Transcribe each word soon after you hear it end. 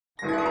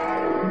I'm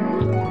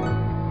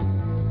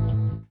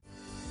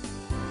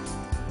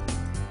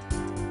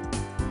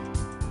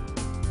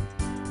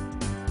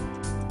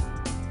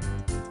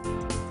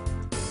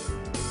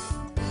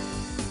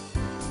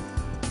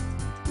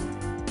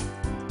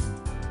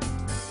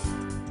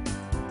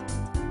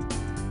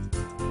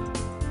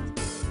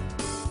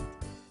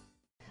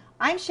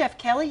Chef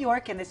Kelly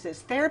York, and this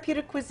is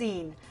Therapeutic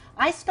Cuisine.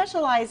 I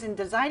specialize in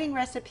designing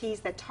recipes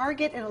that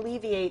target and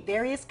alleviate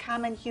various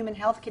common human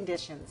health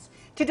conditions.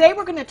 Today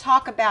we're going to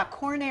talk about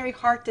coronary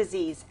heart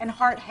disease and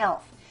heart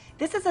health.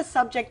 This is a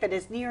subject that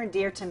is near and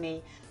dear to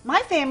me. My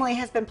family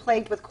has been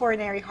plagued with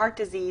coronary heart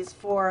disease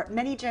for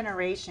many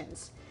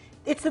generations.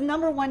 It's the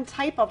 #1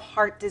 type of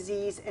heart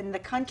disease in the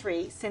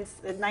country since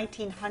the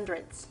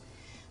 1900s.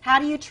 How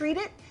do you treat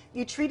it?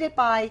 You treat it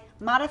by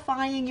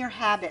modifying your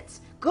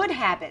habits, good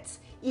habits,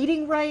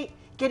 eating right,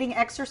 getting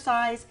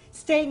exercise,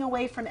 staying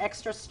away from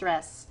extra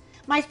stress.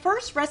 My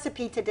first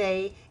recipe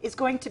today is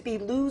going to be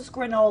Lou's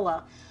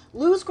granola.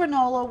 Lou's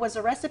granola was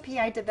a recipe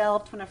I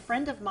developed when a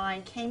friend of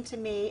mine came to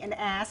me and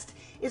asked,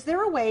 is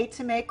there a way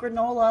to make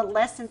granola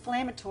less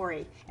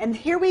inflammatory? And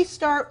here we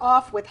start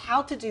off with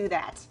how to do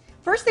that.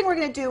 First thing we're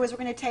going to do is we're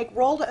going to take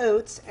rolled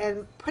oats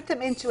and put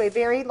them into a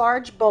very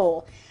large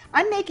bowl.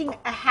 I'm making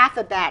a half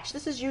a batch.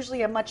 This is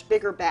usually a much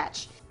bigger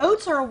batch.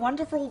 Oats are a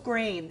wonderful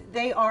grain.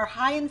 They are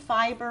high in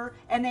fiber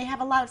and they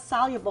have a lot of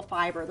soluble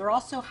fiber. They're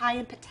also high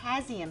in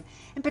potassium.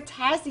 And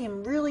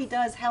potassium really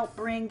does help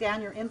bring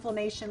down your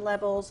inflammation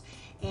levels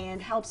and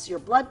helps your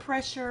blood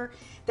pressure.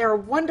 They're a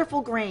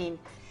wonderful grain.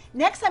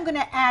 Next, I'm going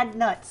to add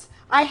nuts.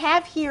 I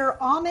have here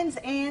almonds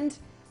and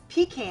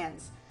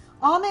pecans.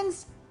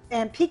 Almonds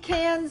and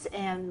pecans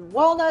and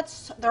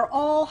walnuts, they're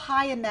all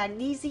high in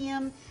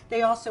magnesium.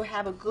 They also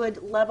have a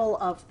good level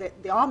of,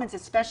 the almonds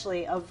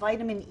especially, of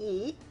vitamin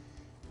E.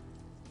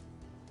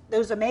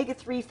 Those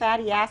omega-3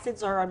 fatty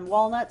acids are on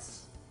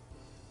walnuts.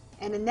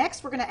 And then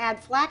next we're going to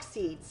add flax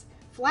seeds.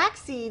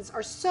 Flax seeds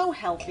are so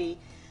healthy.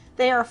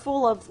 They are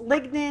full of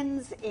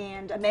lignans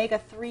and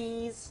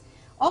omega-3s.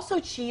 Also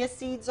chia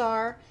seeds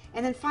are.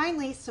 And then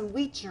finally some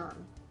wheat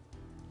germ.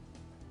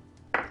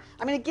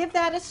 I'm going to give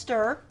that a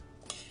stir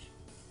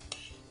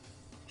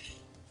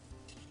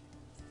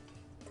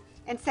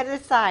and set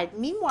it aside.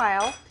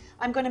 Meanwhile,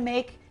 I'm going to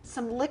make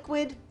some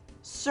liquid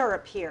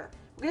syrup here.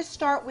 We're going to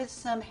start with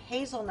some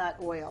hazelnut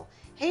oil.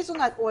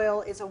 Hazelnut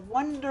oil is a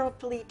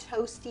wonderfully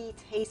toasty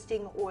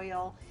tasting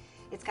oil.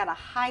 It's got a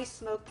high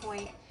smoke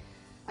point.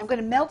 I'm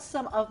going to melt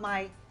some of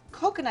my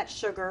coconut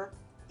sugar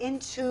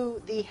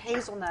into the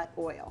hazelnut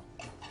oil.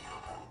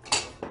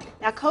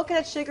 Now,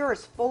 coconut sugar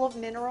is full of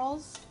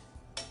minerals.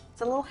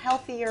 It's a little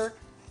healthier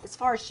as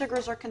far as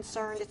sugars are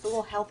concerned. It's a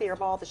little healthier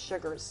of all the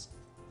sugars.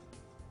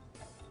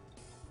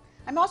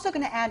 I'm also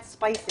going to add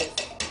spices.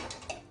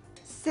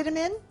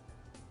 Cinnamon.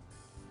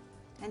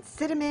 And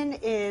cinnamon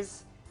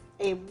is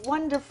a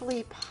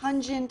wonderfully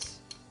pungent,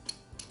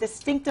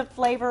 distinctive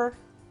flavor.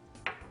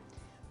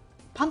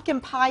 Pumpkin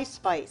pie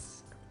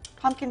spice.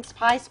 Pumpkin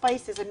pie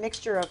spice is a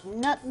mixture of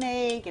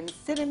nutmeg and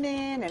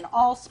cinnamon and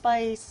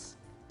allspice.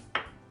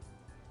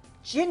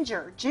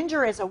 Ginger.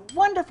 Ginger is a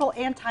wonderful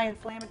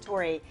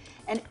anti-inflammatory,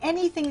 and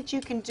anything that you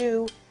can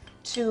do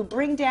to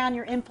bring down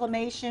your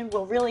inflammation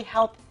will really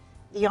help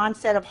the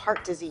onset of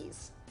heart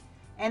disease.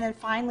 And then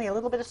finally, a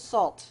little bit of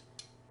salt.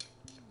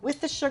 With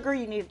the sugar,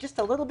 you need just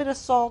a little bit of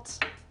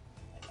salt.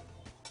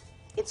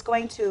 It's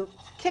going to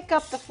kick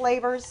up the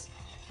flavors,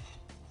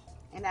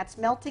 and that's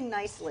melting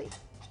nicely.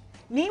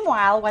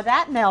 Meanwhile, while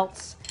that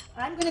melts,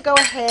 I'm going to go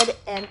ahead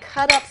and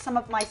cut up some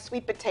of my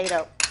sweet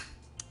potato.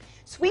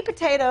 Sweet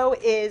potato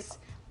is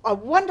a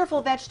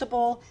wonderful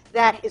vegetable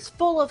that is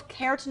full of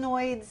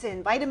carotenoids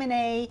and vitamin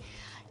A,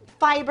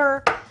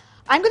 fiber.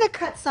 I'm going to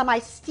cut some. I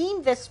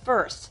steamed this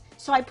first.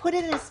 So I put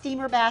it in a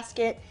steamer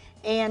basket,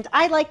 and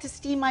I like to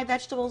steam my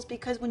vegetables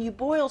because when you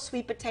boil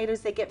sweet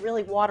potatoes, they get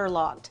really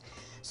waterlogged.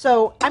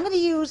 So I'm going to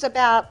use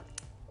about,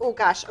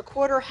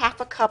 half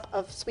a cup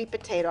of sweet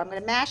potato. I'm going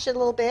to mash it a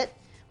little bit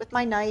with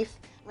my knife.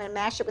 I'm going to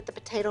mash it with the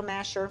potato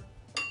masher.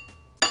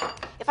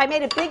 If I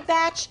made a big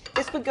batch,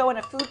 this would go in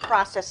a food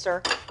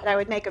processor, and I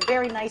would make a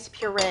very nice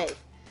puree.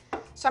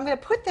 So I'm going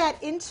to put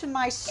that into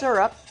my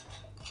syrup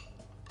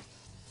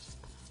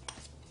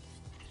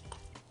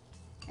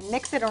and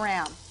mix it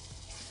around.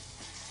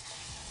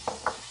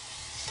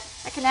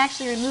 I can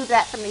actually remove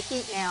that from the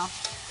heat now.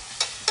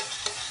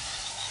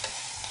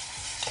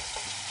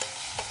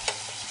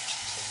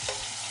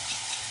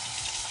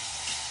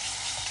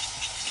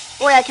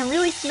 Boy, I can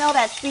really smell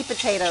that sweet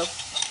potato.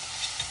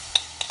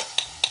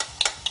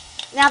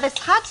 Now this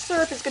hot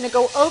syrup is going to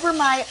go over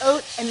my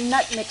oat and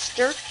nut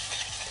mixture,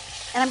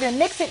 and I'm going to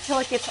mix it till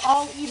it gets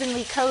all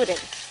evenly coated.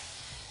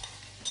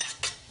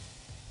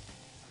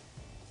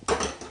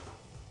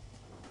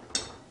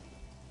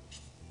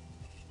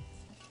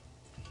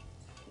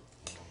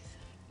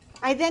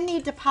 I then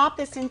need to pop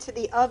this into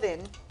the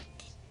oven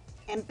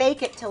and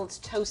bake it till it's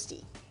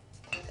toasty.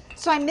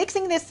 So I'm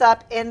mixing this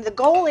up, and the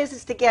goal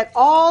is to get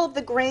all of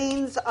the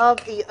grains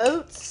of the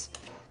oats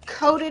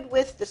coated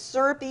with the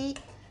syrupy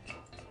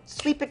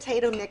sweet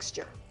potato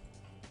mixture.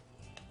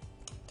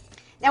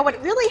 Now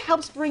what really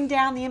helps bring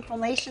down the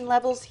inflammation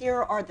levels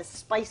here are the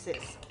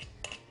spices.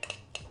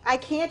 I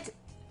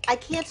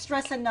can't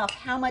stress enough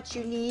how much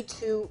you need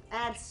to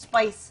add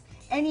spice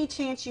any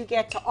chance you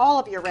get to all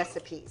of your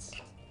recipes.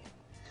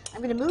 I'm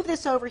going to move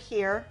this over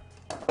here,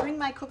 bring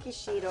my cookie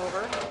sheet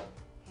over,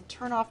 and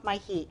turn off my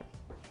heat.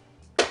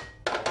 We're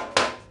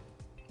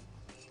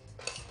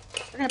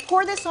going to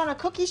pour this on a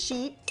cookie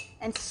sheet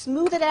and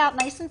smooth it out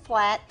nice and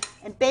flat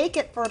and bake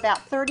it for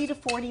about 30 to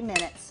 40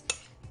 minutes.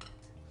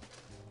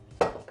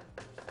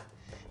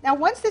 Now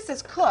once this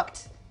is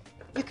cooked,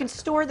 you can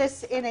store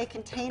this in a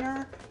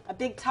container, a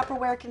big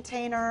Tupperware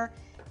container,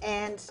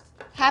 and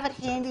have it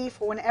handy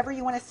for whenever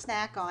you want to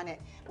snack on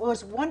it. Well,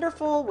 it's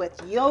wonderful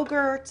with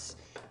yogurt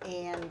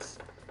and,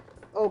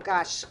 oh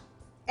gosh,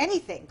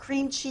 anything.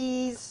 Cream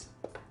cheese,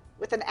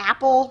 with an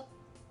apple.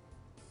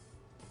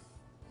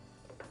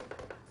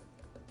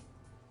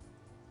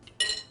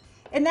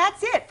 And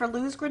that's it for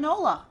Lou's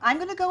Granola. I'm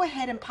going to go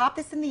ahead and pop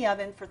this in the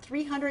oven for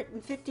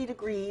 350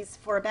 degrees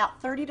for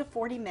about 30 to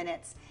 40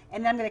 minutes.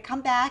 And then I'm going to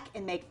come back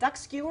and make duck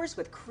skewers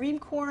with cream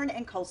corn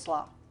and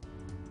coleslaw.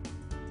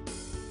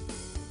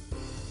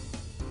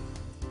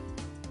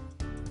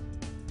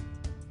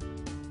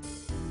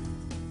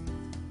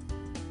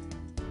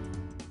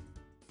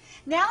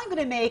 Now I'm going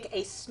to make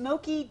a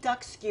smoky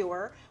duck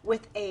skewer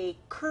with a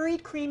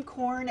curried cream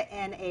corn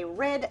and a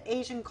red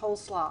Asian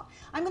coleslaw.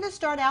 I'm going to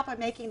start out by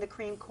making the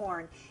cream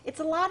corn.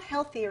 It's a lot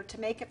healthier to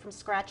make it from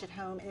scratch at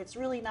home, and it's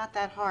really not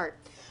that hard.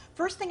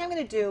 First thing I'm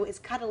going to do is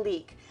cut a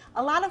leek.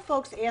 A lot of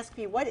folks ask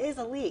me, what is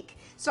a leek?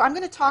 So I'm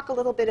going to talk a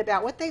little bit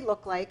about what they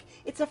look like.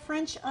 It's a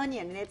French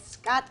onion, and it's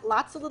got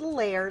lots of little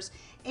layers,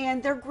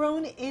 and they're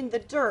grown in the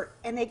dirt,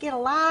 and they get a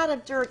lot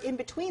of dirt in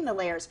between the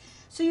layers.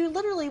 So you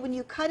literally, when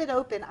you cut it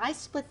open, I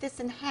split this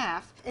in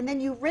half, and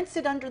then you rinse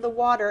it under the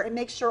water and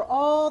make sure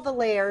all the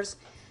layers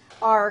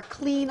are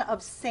clean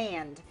of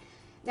sand.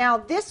 Now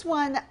this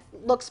one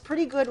looks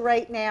pretty good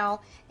right now,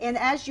 and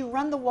as you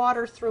run the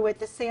water through it,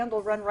 the sand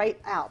will run right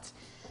out.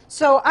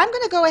 So I'm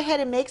going to go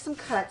ahead and make some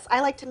cuts. I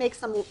like to make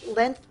some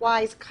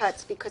lengthwise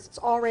cuts because it's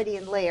already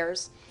in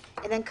layers,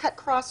 and then cut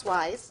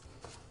crosswise.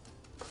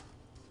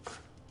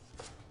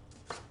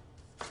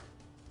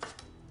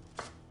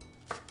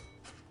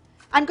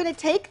 I'm going to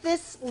take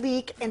this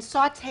leek and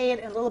saute it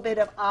in a little bit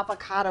of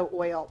avocado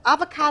oil.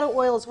 Avocado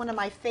oil is one of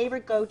my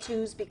favorite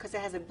go-tos because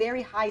it has a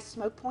very high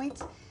smoke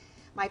point.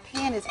 My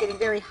pan is getting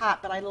very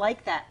hot, but I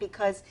like that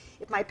because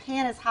if my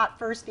pan is hot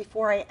first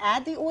before I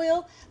add the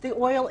oil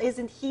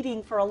isn't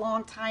heating for a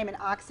long time and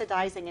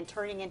oxidizing and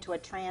turning into a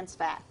trans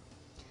fat.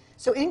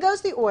 So in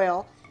goes the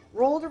oil,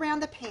 rolled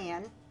around the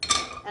pan,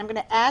 and I'm going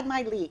to add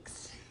my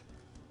leeks.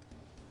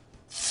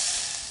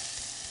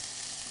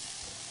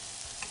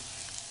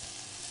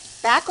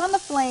 Back on the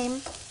flame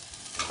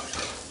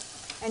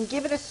and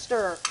give it a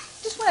stir.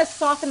 Just want to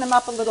soften them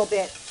up a little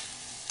bit.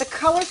 The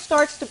color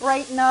starts to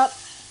brighten up,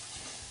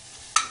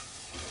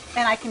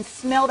 and I can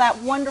smell that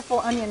wonderful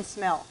onion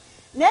smell.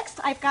 Next,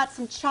 I've got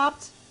some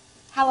chopped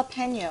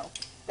jalapeno.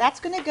 That's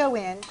going to go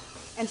in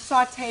and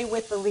saute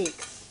with the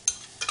leeks.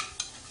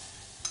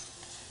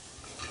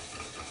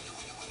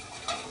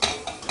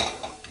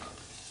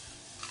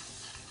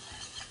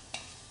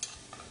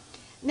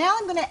 Now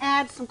I'm going to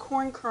add some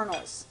corn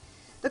kernels.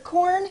 The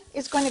corn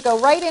is going to go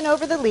right in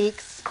over the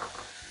leeks.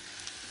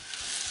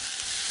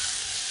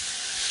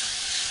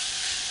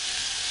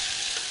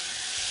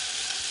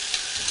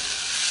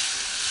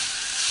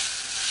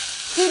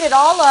 Heat it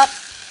all up,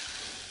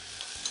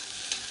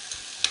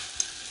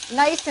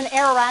 nice and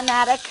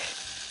aromatic.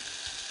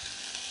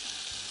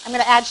 I'm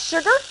going to add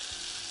sugar,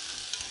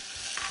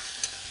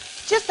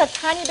 just a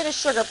tiny bit of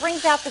sugar,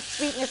 brings out the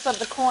sweetness of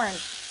the corn.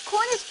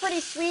 Corn is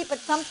pretty sweet, but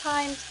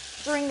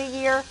sometimes during the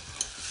year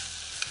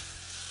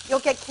you'll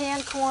get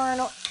canned corn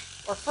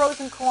or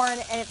frozen corn,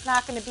 and it's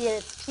not going to be at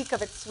its peak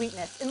of its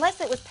sweetness,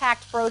 unless it was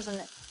packed frozen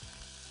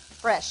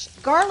fresh.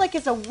 Garlic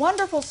is a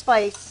wonderful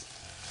spice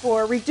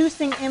for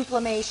reducing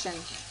inflammation.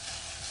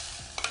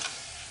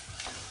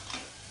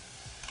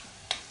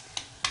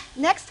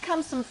 Next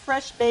comes some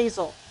fresh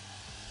basil.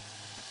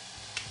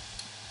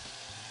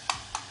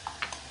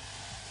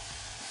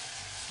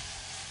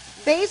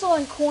 Basil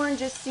and corn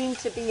just seem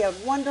to be a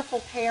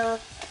wonderful pair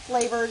of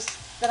flavors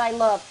that I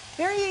love.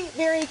 Very,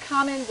 very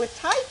common with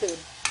Thai food.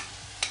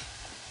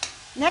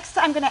 Next,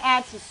 I'm going to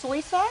add some soy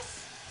sauce.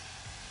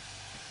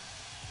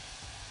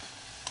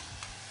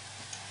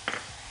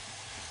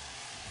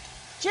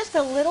 Just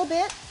a little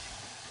bit,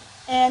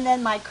 and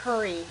then my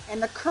curry.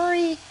 And the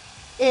curry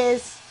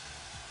is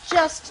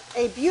just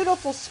a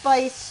beautiful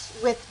spice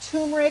with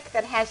turmeric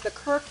that has the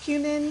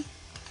curcumin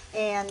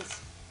and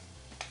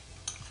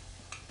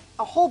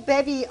a whole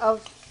bevy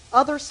of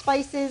other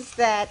spices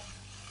that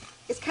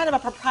is kind of a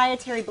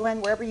proprietary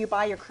blend wherever you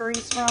buy your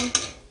curries from,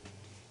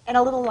 and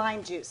a little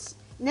lime juice.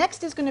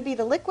 Next is going to be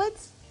the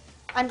liquids.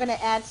 I'm going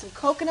to add some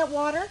coconut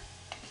water,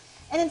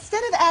 and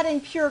instead of adding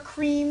pure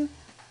cream,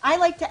 I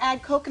like to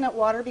add coconut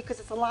water because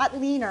it's a lot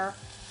leaner,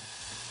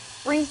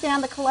 brings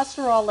down the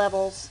cholesterol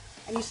levels,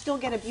 and you still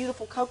get a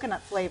beautiful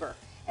coconut flavor.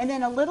 And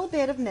then a little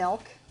bit of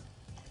milk.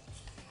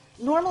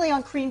 Normally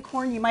on cream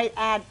corn, you might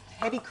add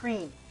heavy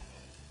cream.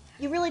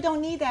 You really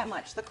don't need that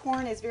much. The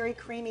corn is very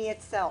creamy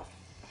itself.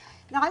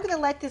 Now I'm going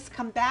to let this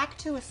come back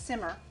to a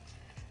simmer,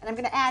 and I'm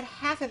going to add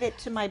half of it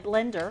to my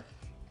blender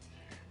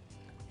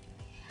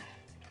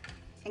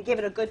and give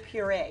it a good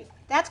puree.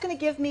 That's going to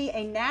give me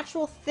a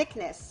natural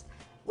thickness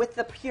with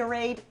the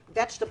pureed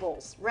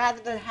vegetables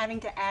rather than having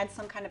to add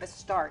some kind of a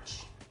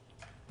starch.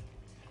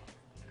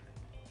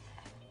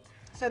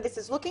 So this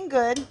is looking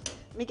good.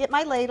 Let me get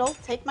my ladle,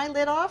 take my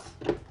lid off,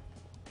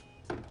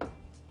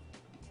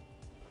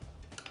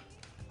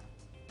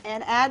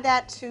 and add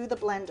that to the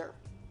blender.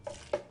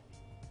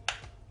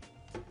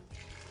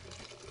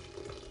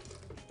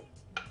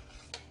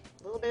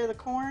 A little bit of the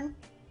corn.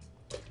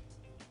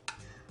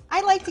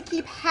 I like to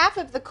keep half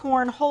of the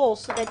corn whole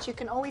so that you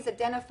can always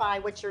identify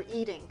what you're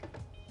eating.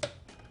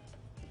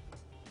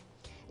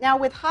 Now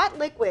with hot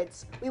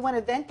liquids, we want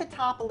to vent the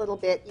top a little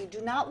bit. You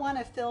do not want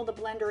to fill the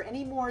blender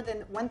any more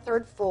than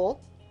 1/3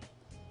 full.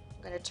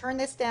 I'm going to turn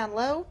this down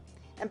low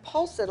and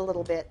pulse it a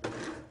little bit.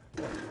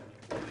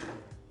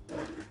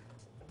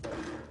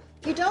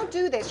 If you don't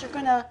do this, you're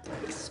going to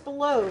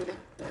explode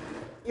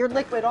your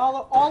liquid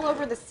all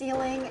over the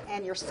ceiling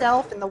and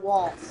yourself and the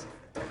walls.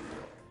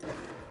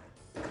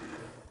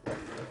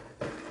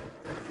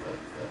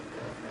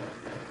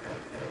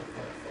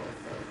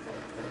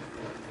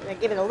 I'm going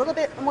to give it a little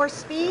bit more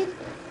speed.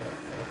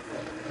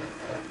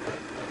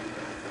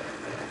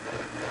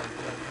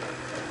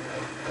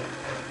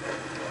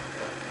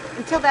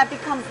 Until that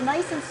becomes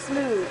nice and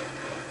smooth.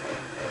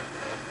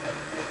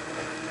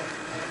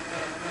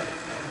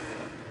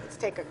 Let's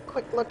take a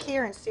quick look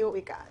here and see what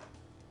we got.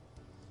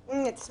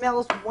 It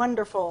smells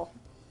wonderful.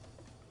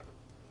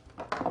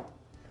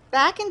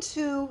 Back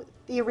into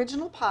the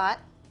original pot.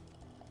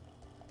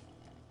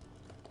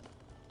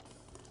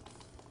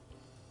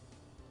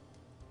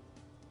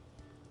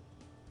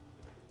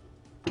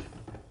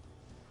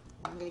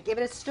 I'm going to give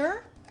it a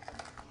stir.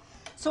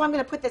 So I'm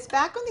going to put this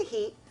back on the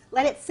heat,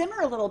 let it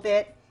simmer a little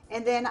bit,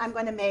 and then I'm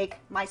going to make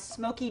my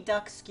smoky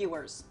duck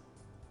skewers.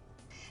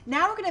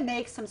 Now we're going to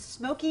make some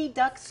smoky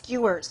duck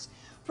skewers.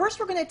 First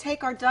we're going to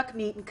take our duck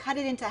meat and cut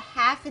it into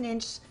 1/2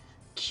 inch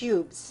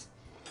cubes.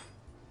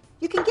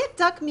 You can get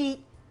duck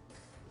meat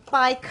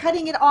by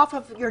cutting it off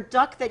of your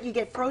duck that you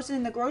get frozen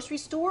in the grocery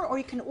store, or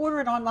you can order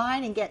it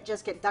online and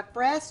just get duck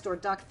breast or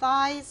duck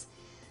thighs.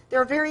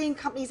 There are varying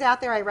companies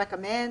out there I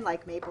recommend,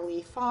 like Maple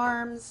Leaf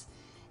Farms,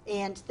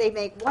 and they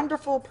make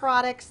wonderful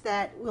products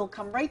that will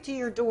come right to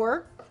your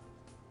door.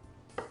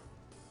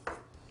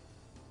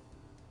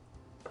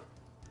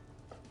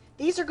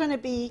 These are going to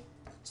be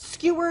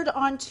skewered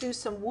onto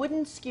some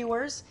wooden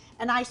skewers,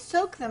 and I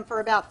soak them for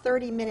about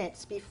 30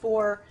 minutes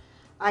before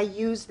I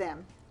use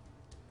them.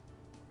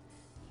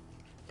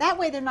 That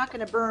way they're not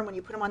going to burn when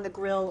you put them on the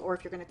grill, or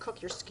if you're going to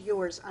cook your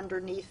skewers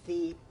underneath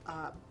the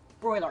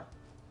broiler.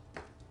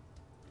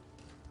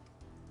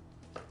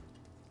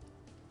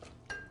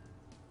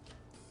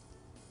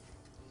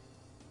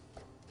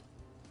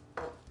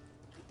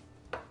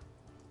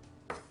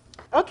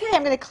 Okay,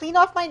 I'm going to clean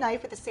off my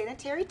knife with a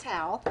sanitary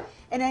towel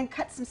and then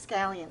cut some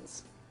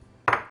scallions.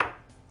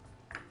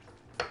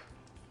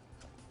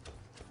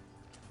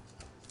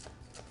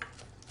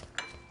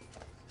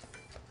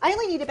 I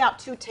only need about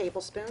 2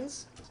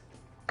 tablespoons.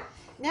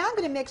 Now I'm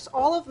going to mix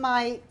all of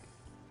my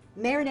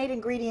marinade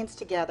ingredients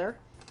together.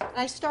 And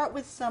I start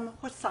with some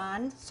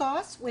Hoisin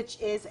sauce, which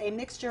is a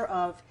mixture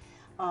of,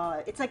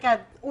 it's like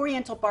an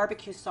Oriental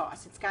barbecue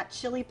sauce. It's got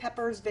chili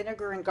peppers,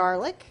 vinegar, and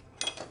garlic.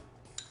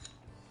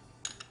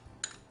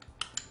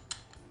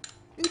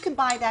 You can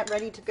buy that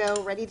ready to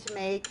go, ready to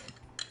make,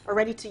 or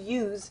ready to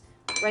use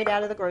right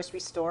out of the grocery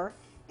store.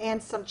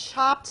 And some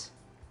chopped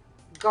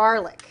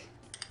garlic.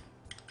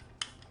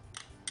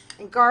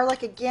 And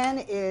garlic, again,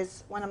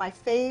 is one of my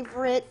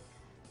favorite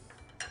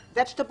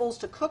vegetables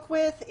to cook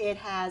with. It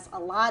has a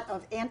lot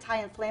of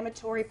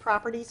anti-inflammatory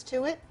properties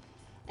to it.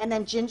 And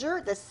then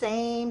ginger, the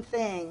same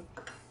thing,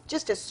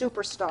 just a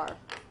superstar.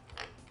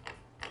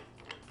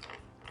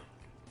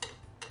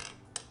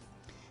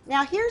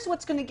 Now here's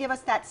what's going to give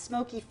us that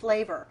smoky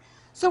flavor.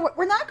 So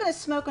we're not going to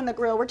smoke on the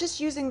grill, we're just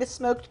using the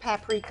smoked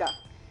paprika.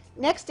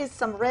 Next is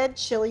some red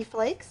chili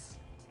flakes,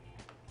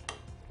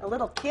 a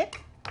little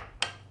kick.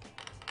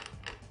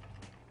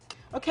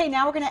 Okay,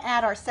 now we're going to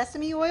add our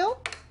sesame oil.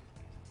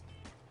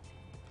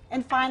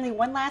 And finally,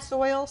 one last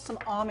oil, some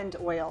almond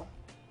oil.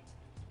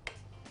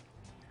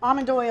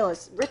 Almond oil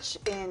is rich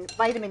in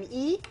vitamin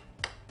E.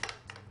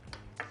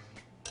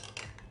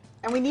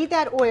 And we need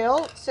that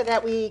oil so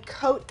that we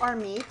coat our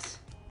meat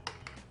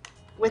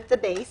with the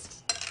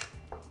base.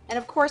 And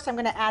of course, I'm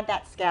going to add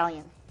that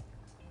scallion.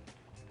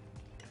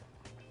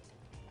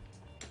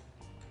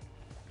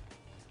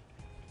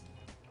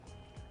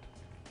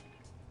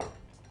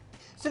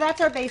 So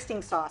that's our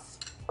basting sauce.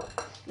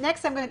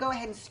 Next, I'm going to go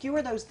ahead and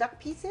skewer those duck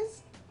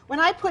pieces. When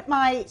I put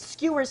my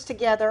skewers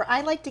together, I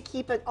like to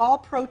keep it all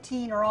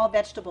protein or all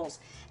vegetables.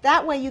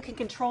 That way you can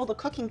control the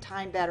cooking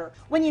time better.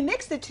 When you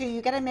mix the two,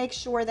 you got to make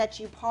sure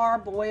that you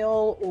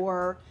parboil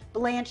or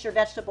blanch your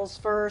vegetables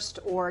first,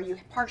 or you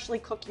partially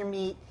cook your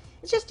meat.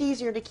 It's just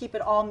easier to keep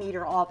it all meat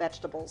or all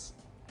vegetables.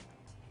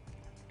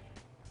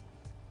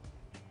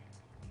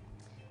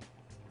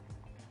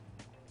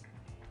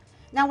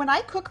 Now when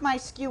I cook my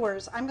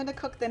skewers, I'm going to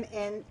cook them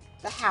in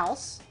the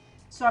house,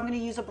 so I'm going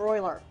to use a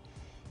broiler.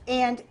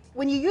 And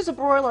when you use a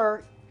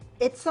broiler,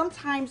 it's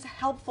sometimes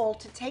helpful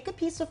to take a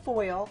piece of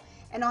foil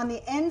and on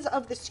the ends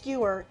of the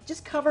skewer,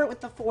 just cover it with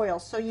the foil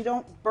so you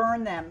don't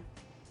burn them.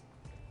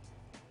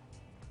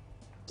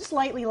 Just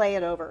lightly lay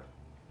it over.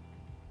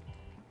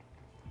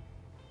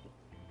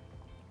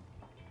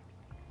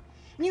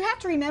 And you have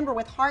to remember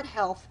with heart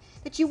health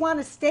that you want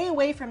to stay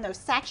away from those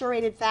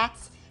saturated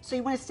fats, so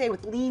you want to stay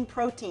with lean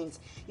proteins.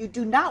 You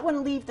do not want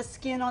to leave the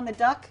skin on the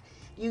duck.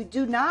 You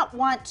do not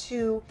want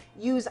to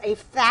use a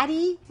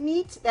fatty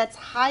meat that's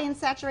high in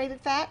saturated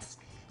fats.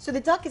 So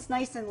the duck is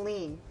nice and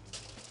lean.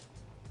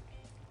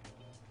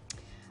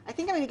 I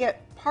think I'm going to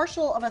get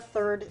partial of a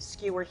third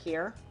skewer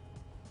here.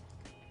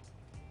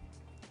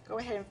 Go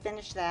ahead and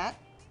finish that.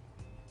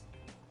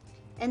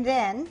 And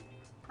then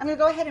I'm going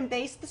to go ahead and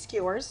baste the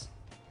skewers.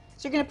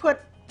 So you're going to put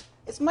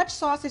as much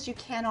sauce as you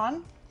can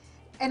on.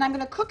 And I'm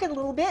going to cook it a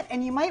little bit,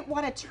 and you might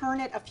want to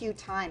turn it a few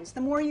times. The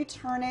more you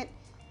turn it,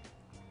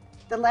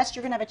 the less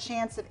you're going to have a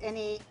chance of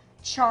any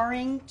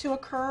charring to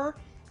occur,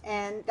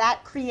 and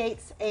that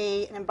creates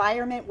an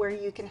environment where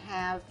you can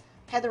have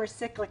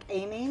heterocyclic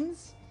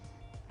amines.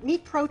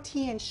 Meat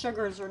protein and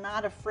sugars are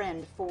not a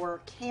friend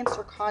for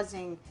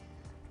cancer-causing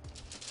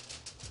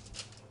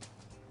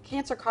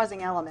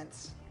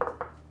elements.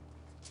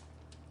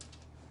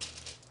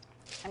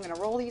 I'm going to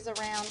roll these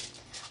around.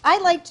 I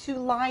like to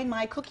line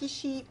my cookie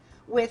sheet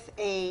with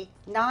a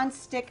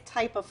non-stick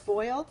type of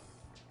foil.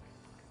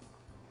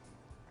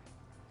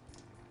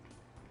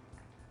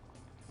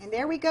 And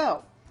there we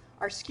go.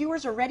 Our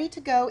skewers are ready to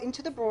go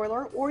into the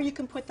broiler, or you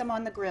can put them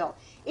on the grill.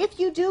 If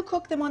you do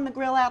cook them on the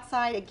grill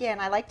outside, again,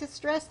 I like to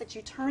stress that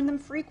you turn them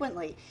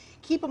frequently.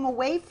 Keep them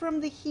away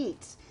from the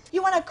heat.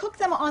 You want to cook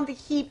them on the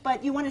heat,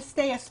 but you want to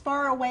stay as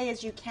far away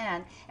as you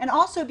can. And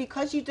also,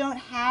 because you don't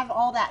have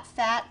all that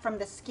fat from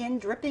the skin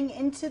dripping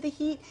into the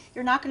heat,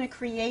 you're not going to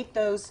create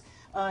those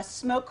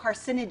smoke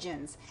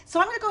carcinogens. So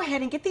I'm going to go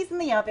ahead and get these in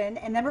the oven,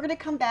 and then we're going to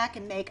come back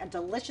and make a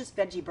delicious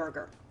veggie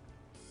burger.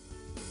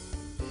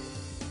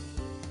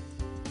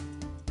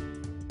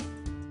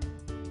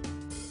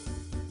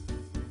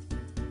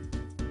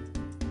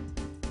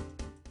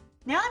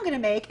 Now I'm going to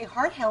make a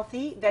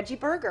heart-healthy veggie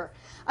burger.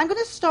 I'm going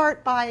to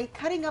start by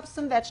cutting up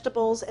some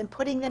vegetables and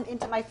putting them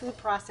into my food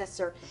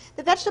processor.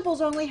 The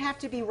vegetables only have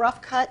to be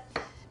rough cut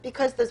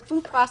because the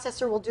food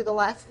processor will do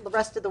the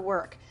rest of the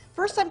work.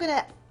 First I'm going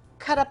to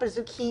cut up a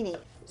zucchini.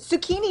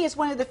 Zucchini is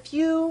one of the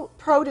few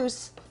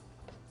produce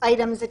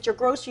items at your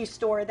grocery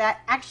store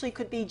that actually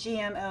could be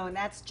GMO, and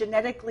that's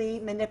genetically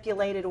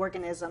manipulated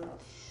organism.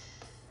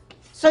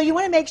 So you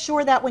want to make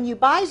sure that when you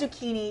buy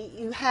zucchini,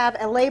 you have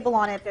a label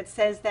on it that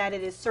says that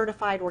it is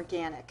certified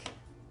organic.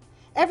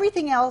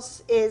 Everything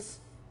else is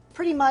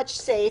pretty much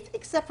safe,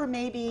 except for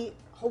maybe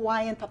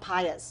Hawaiian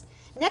papayas.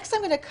 Next,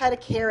 I'm going to cut a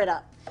carrot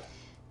up.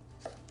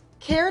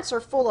 Carrots are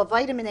full of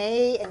vitamin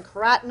A and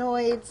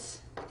carotenoids.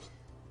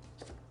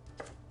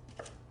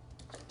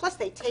 Plus,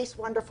 they taste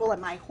wonderful,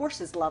 and my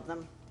horses love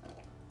them.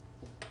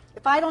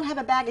 If I don't have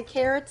a bag of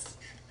carrots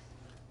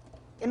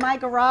in my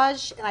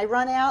garage and I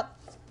run out,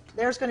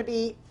 there's going to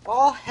be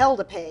all hell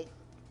to pay.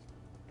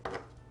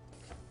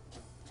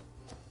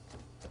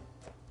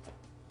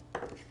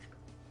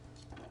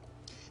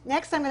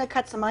 Next, I'm going to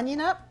cut some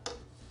onion up.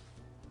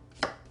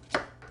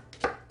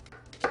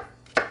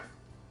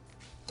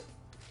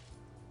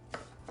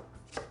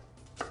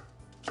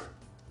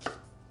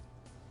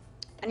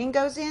 Onion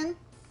goes in.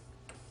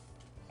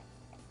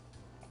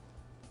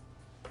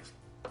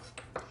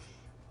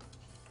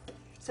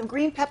 Some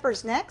green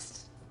peppers next.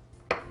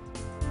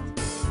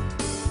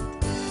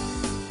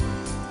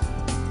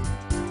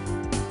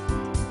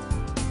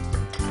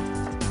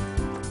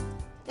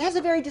 It has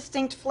a very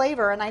distinct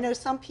flavor, and I know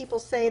some people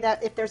say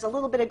that if there's a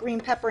little bit of green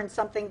pepper in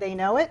something, they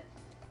know it,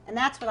 and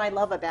that's what I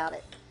love about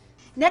it.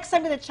 Next,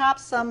 I'm going to chop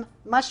some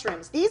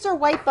mushrooms. These are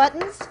white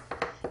buttons,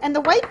 and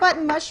the white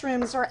button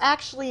mushrooms are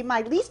actually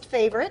my least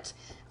favorite.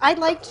 I'd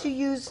like to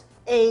use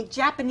a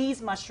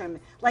Japanese mushroom,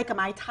 like a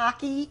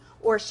maitake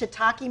or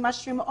shiitake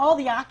mushroom. All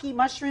the aki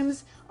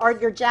mushrooms are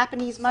your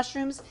Japanese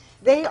mushrooms.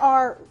 They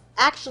are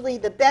actually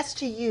the best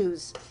to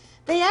use.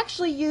 They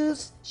actually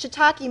use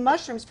shiitake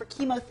mushrooms for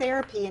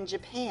chemotherapy in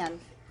Japan.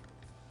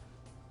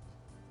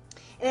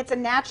 And it's a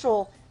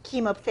natural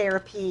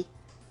chemotherapy.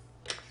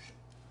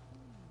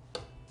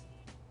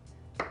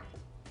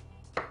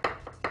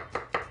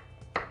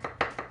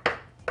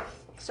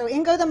 So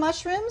in go the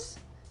mushrooms,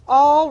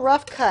 all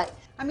rough cut.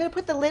 I'm going to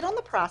put the lid on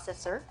the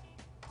processor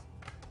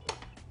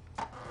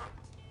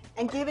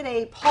and give it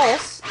a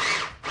pulse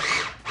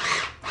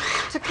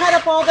to cut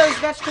up all those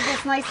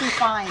vegetables nice and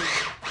fine.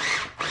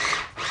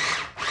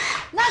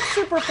 Not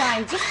super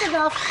fine, just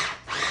enough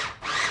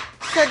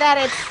so that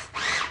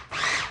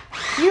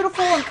it's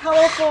beautiful and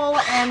colorful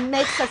and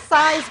makes a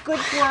size good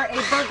for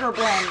a burger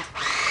blend.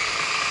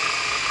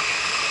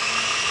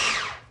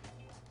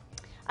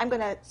 I'm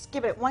going to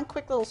give it one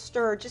quick little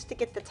stir just to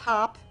get the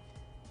top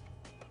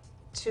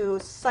to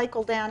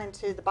cycle down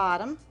into the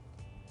bottom.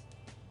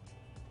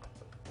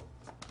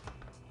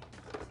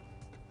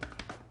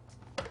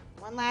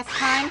 One last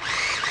time.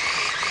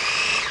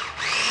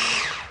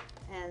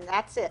 And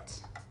that's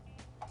it.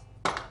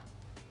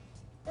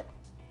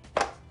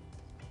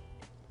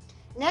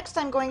 Next,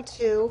 I'm going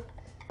to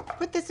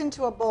put this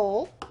into a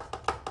bowl.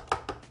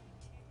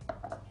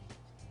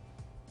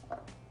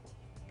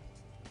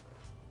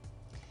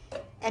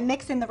 And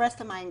mix in the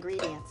rest of my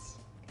ingredients.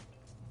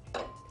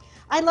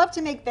 I love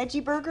to make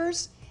veggie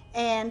burgers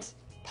and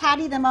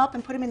patty them up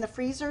and put them in the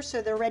freezer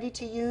so they're ready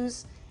to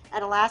use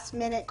at a last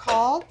minute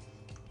call.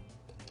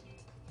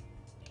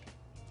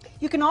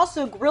 You can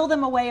also grill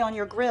them away on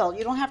your grill.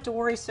 You don't have to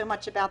worry so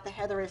much about the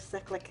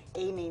heterocyclic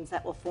amines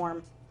that will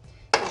form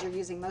because you're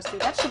using mostly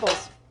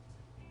vegetables.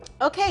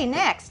 Okay,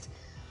 next,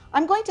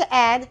 I'm going to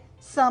add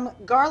some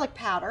garlic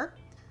powder.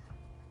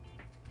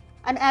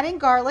 I'm adding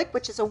garlic,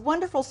 which is a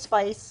wonderful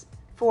spice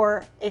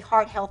for a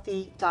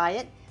heart-healthy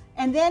diet.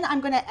 And then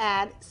I'm going to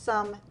add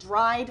some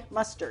dried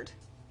mustard.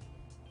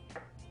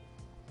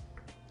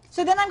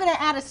 So then I'm going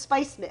to add a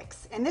spice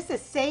mix. And this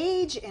is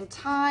sage and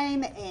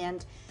thyme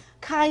and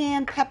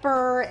cayenne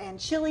pepper and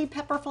chili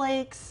pepper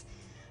flakes,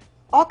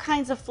 all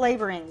kinds of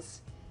flavorings.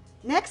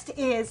 Next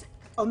is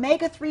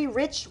omega-3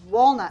 rich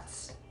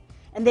walnuts.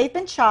 And they've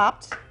been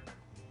chopped,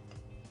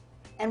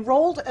 and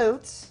rolled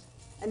oats.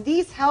 And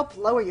these help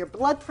lower your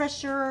blood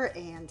pressure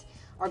and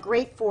are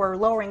great for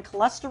lowering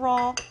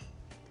cholesterol.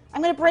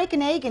 I'm going to break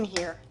an egg in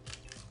here.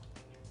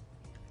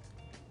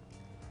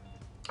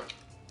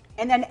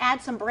 And then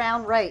add some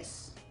brown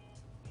rice.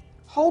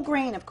 Whole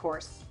grain, of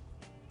course.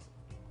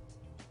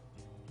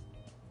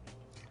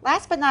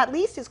 Last but not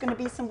least is going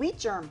to be some wheat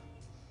germ.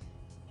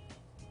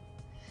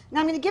 Now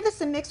I'm going to give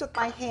this a mix with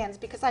my hands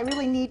because I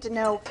really need to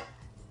know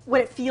what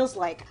it feels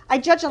like. I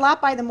judge a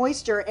lot by the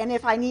moisture, and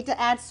if I need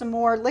to add some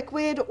more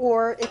liquid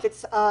or if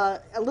it's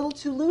a little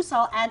too loose,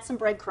 I'll add some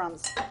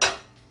breadcrumbs.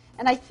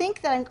 And I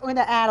think that I'm going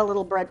to add a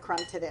little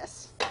breadcrumb to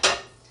this.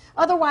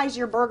 Otherwise,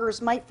 your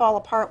burgers might fall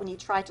apart when you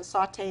try to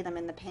saute them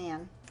in the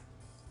pan.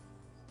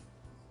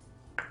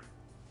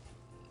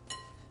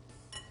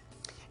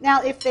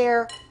 Now, if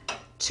they're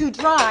too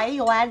dry,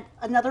 you'll add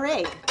another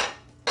egg.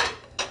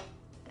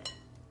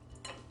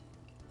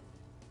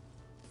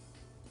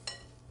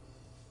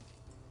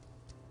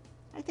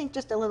 I think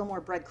just a little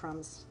more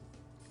breadcrumbs.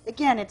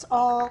 Again, it's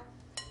all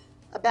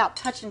about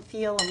touch and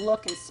feel and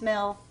look and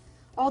smell,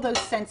 all those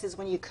senses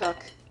when you cook.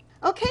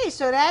 Okay,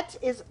 so that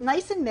is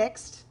nice and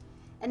mixed.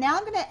 And now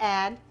I'm going to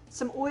add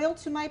some oil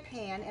to my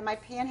pan, and my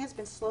pan has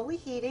been slowly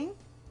heating.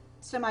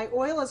 So my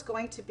oil is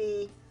going to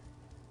be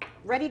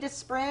ready to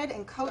spread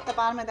and coat the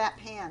bottom of that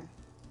pan.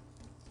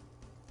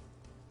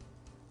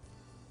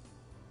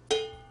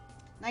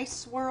 Nice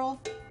swirl.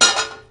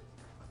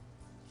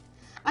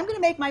 I'm going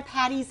to make my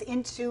patties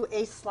into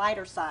a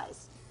slider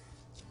size.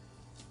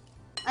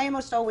 I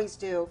almost always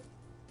do.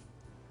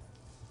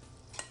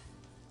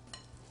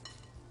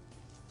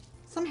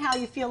 Somehow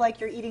you feel like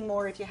you're eating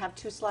more if you have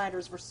 2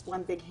 sliders versus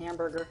 1 big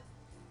hamburger.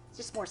 It's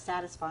just more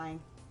satisfying.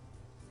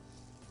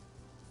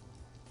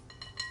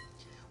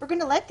 We're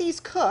going to let these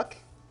cook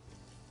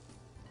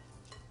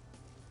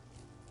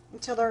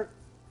until they're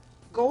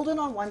golden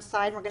on one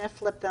side. We're going to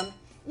flip them.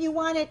 You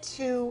want it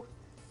to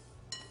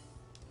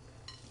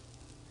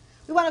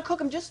We want to cook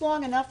them just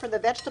long enough for the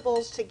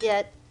vegetables to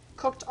get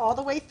cooked all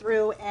the way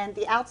through and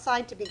the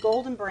outside to be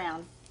golden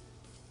brown.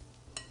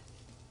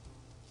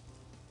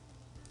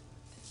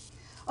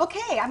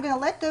 Okay, I'm going to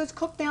let those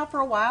cook now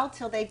for a while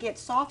till they get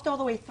soft all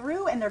the way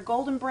through and they're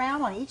golden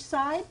brown on each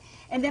side.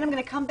 And then I'm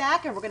going to come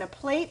back and we're going to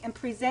plate and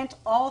present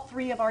all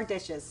 3 of our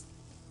dishes.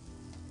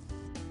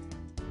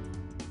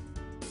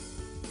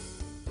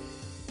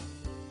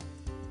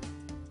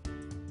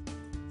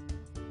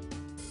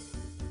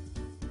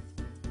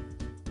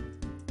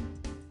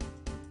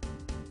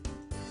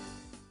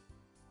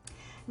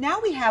 Now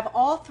we have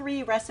all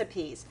 3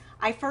 recipes.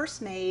 I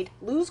first made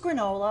Lou's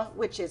granola,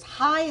 which is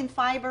high in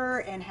fiber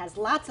and has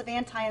lots of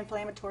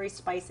anti-inflammatory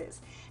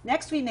spices.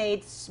 Next we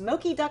made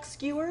smoky duck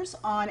skewers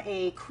on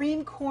a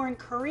cream corn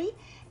curry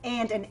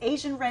and an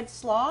Asian red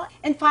slaw.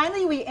 And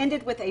finally we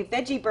ended with a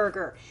veggie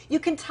burger. You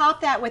can top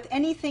that with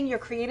anything your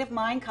creative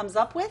mind comes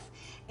up with.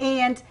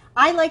 And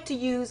I like to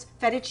use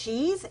feta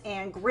cheese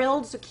and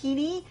grilled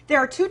zucchini. There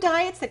are 2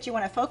 diets that you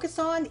want to focus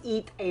on.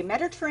 Eat a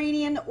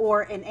Mediterranean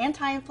or an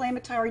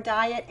anti-inflammatory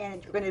diet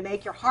and you're going to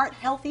make your heart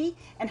healthy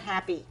and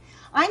happy.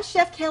 I'm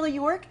Chef Kelly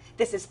York.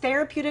 This is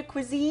Therapeutic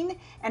Cuisine.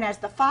 And as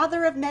the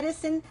father of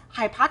medicine,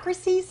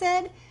 Hippocrates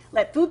said,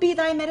 let food be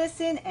thy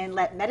medicine and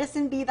let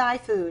medicine be thy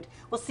food.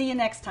 We'll see you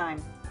next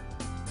time.